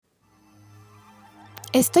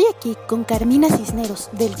Estoy aquí con Carmina Cisneros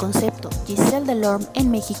del concepto Giselle Delorme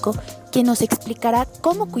en México, quien nos explicará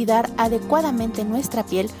cómo cuidar adecuadamente nuestra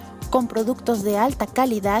piel con productos de alta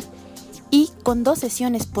calidad y con 2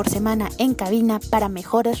 sesiones por semana en cabina para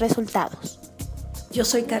mejores resultados. Yo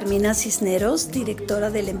soy Carmina Cisneros,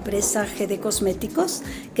 directora de la empresa GD Cosméticos,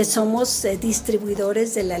 que somos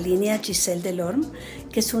distribuidores de la línea Giselle Delorme,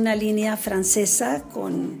 que es una línea francesa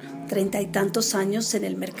con 30 y tantos años en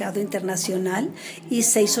el mercado internacional y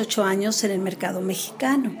 6-8 años en el mercado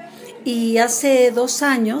mexicano. Y hace 2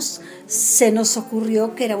 años se nos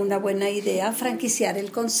ocurrió que era una buena idea franquiciar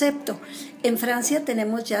el concepto. En Francia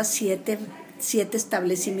tenemos ya 7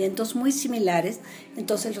 establecimientos muy similares,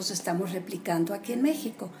 entonces los estamos replicando aquí en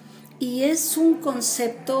México. Y es un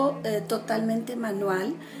concepto totalmente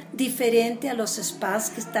manual, diferente a los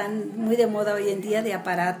spas que están muy de moda hoy en día de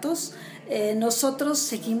aparatos. Nosotros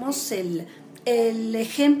seguimos el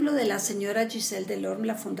ejemplo de la señora Giselle Delorme,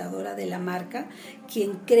 la fundadora de la marca,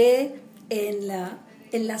 quien cree en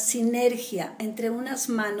la sinergia entre unas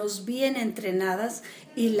manos bien entrenadas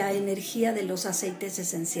y la energía de los aceites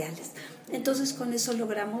esenciales. Entonces con eso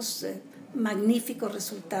logramos magníficos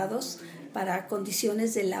resultados para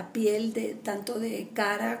condiciones de la piel, tanto de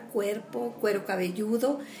cara, cuerpo, cuero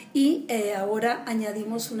cabelludo, y ahora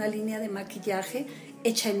añadimos una línea de maquillaje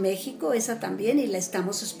hecha en México, esa también, y la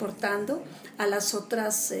estamos exportando a las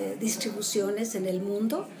otras distribuciones en el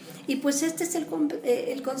mundo. Y pues este es el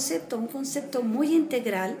concepto, un concepto muy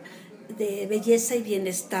integral de belleza y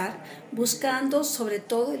bienestar, buscando sobre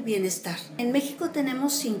todo el bienestar. En México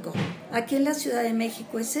tenemos 5. Aquí en la Ciudad de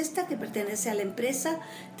México es esta, que pertenece a la empresa.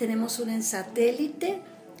 Tenemos una en Satélite,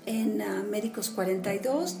 en Médicos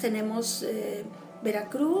 42, tenemos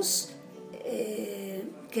Veracruz,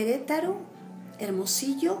 Querétaro,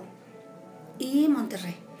 Hermosillo y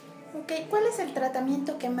Monterrey. Okay. ¿Cuál es el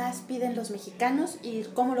tratamiento que más piden los mexicanos y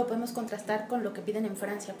cómo lo podemos contrastar con lo que piden en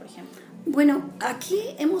Francia, por ejemplo? Bueno, aquí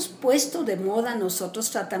hemos puesto de moda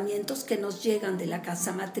nosotros tratamientos que nos llegan de la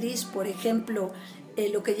casa matriz, por ejemplo,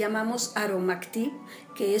 lo que llamamos Aromactive,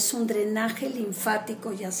 que es un drenaje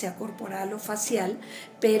linfático, ya sea corporal o facial,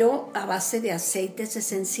 pero a base de aceites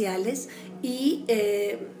esenciales y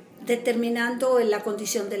determinando la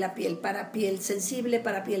condición de la piel, para piel sensible,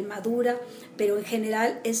 para piel madura, pero en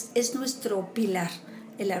general es nuestro pilar,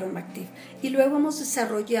 el Aromactive. Y luego hemos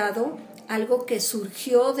desarrollado algo que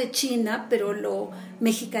surgió de China, pero lo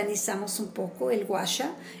mexicanizamos un poco, el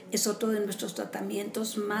Guasha, es otro de nuestros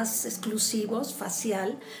tratamientos más exclusivos,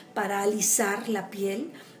 facial, para alisar la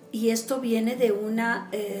piel, y esto viene de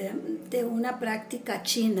una práctica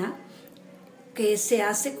china que se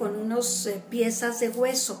hace con unas piezas de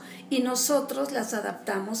hueso, y nosotros las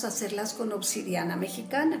adaptamos a hacerlas con obsidiana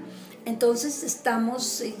mexicana. Entonces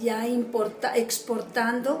estamos ya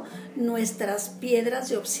exportando nuestras piedras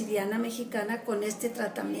de obsidiana mexicana con este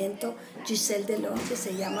tratamiento Giselle Delorme, que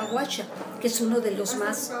se llama Guasha, que es uno de los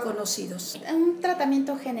más conocidos. Un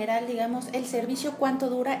tratamiento general, digamos, el servicio cuánto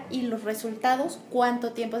dura y los resultados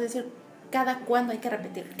cuánto tiempo, es decir, cada cuándo hay que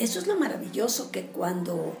repetir. Eso es lo maravilloso, que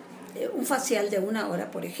cuando un facial de 1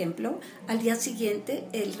 hora, por ejemplo, al día siguiente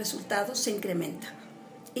el resultado se incrementa.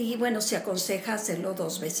 Y bueno, se aconseja hacerlo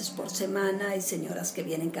 2 veces por semana. Hay señoras que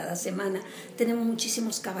vienen cada semana. Tenemos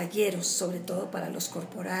muchísimos caballeros, sobre todo para los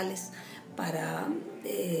corporales, para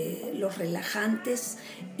los relajantes,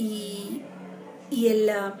 y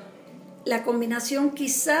la combinación,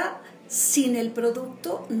 quizá sin el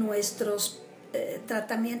producto nuestros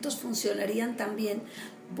tratamientos funcionarían también,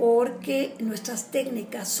 porque nuestras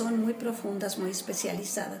técnicas son muy profundas, muy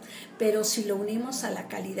especializadas, pero si lo unimos a la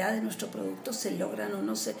calidad de nuestro producto se logran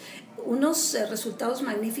unos resultados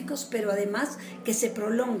magníficos, pero además que se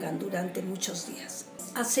prolongan durante muchos días.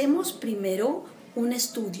 Hacemos primero un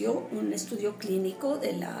estudio clínico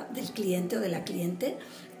del cliente o de la cliente.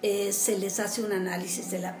 Se les hace un análisis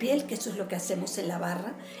de la piel, que eso es lo que hacemos en la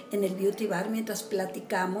barra, en el beauty bar, mientras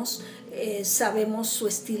platicamos. Sabemos su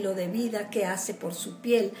estilo de vida, qué hace por su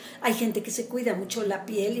piel. Hay gente que se cuida mucho la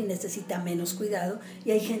piel y necesita menos cuidado,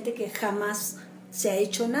 y hay gente que jamás se ha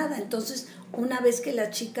hecho nada. Entonces, una vez que las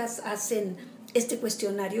chicas hacen este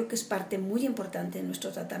cuestionario, que es parte muy importante de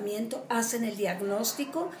nuestro tratamiento, hacen el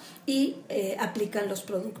diagnóstico y aplican los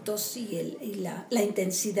productos y la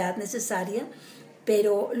intensidad necesaria.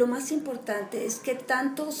 Pero lo más importante es que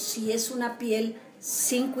tanto si es una piel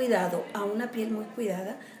sin cuidado a una piel muy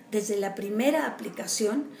cuidada, desde la primera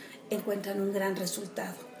aplicación encuentran un gran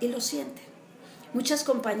resultado y lo sienten. Muchas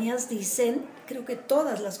compañías dicen, creo que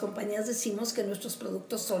todas las compañías decimos que nuestros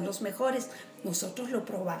productos son los mejores. Nosotros lo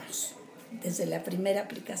probamos desde la primera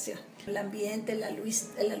aplicación. El ambiente, la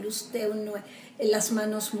luz tenue, las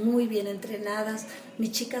manos muy bien entrenadas.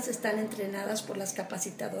 Mis chicas están entrenadas por las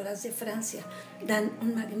capacitadoras de Francia. Dan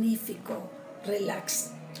un magnífico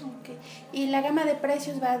relax. Okay. ¿Y la gama de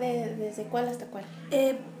precios va desde cuál hasta cuál?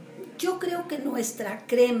 Yo creo que nuestra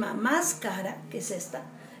crema más cara, que es esta,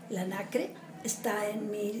 la nacre, está en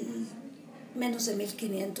menos de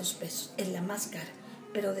 1,500 pesos. Es la más cara.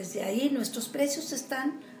 Pero desde ahí nuestros precios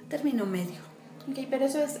están término medio. Okay, pero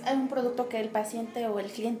eso es un producto que el paciente o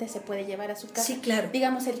el cliente se puede llevar a su casa. Sí, claro.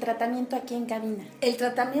 Digamos, el tratamiento aquí en cabina. El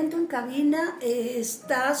tratamiento en cabina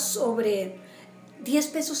está sobre 10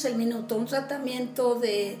 pesos el minuto. Un tratamiento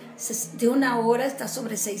de 1 hora está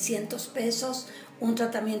sobre 600 pesos. Un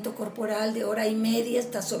tratamiento corporal de 1 hora y media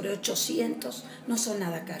está sobre 800. No son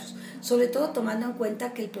nada caros. Sobre todo tomando en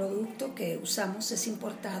cuenta que el producto que usamos es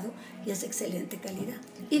importado y es de excelente calidad.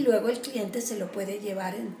 Y luego el cliente se lo puede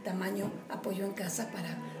llevar en tamaño apoyo en casa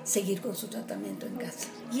para seguir con su tratamiento en casa.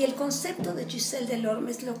 Y el concepto de Giselle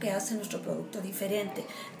Delorme es lo que hace nuestro producto diferente.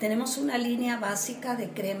 Tenemos una línea básica de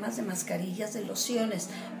cremas, de mascarillas, de lociones,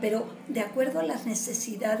 pero de acuerdo a las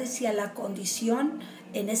necesidades y a la condición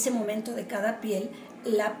en ese momento de cada piel,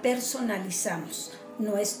 la personalizamos.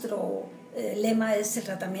 Nuestro lema es el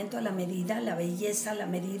tratamiento a la medida, la belleza a la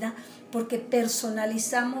medida, porque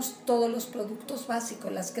personalizamos todos los productos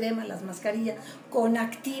básicos, las cremas, las mascarillas, con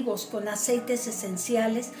activos, con aceites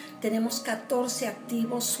esenciales. Tenemos 14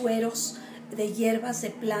 activos, sueros de hierbas, de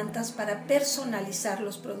plantas, para personalizar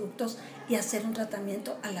los productos y hacer un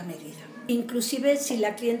tratamiento a la medida. Inclusive si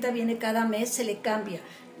la clienta viene cada mes, se le cambia.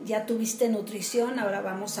 Ya tuviste nutrición, ahora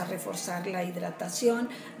vamos a reforzar la hidratación,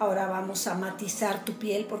 ahora vamos a matizar tu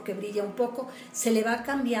piel porque brilla un poco. Se le va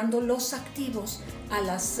cambiando los activos a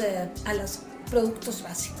los productos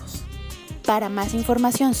básicos. Para más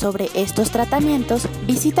información sobre estos tratamientos,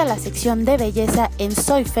 visita la sección de belleza en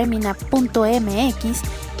soyfemina.mx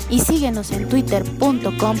y síguenos en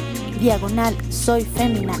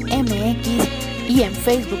twitter.com/soyfeminamx y en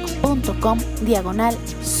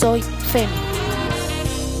facebook.com/soyfemina.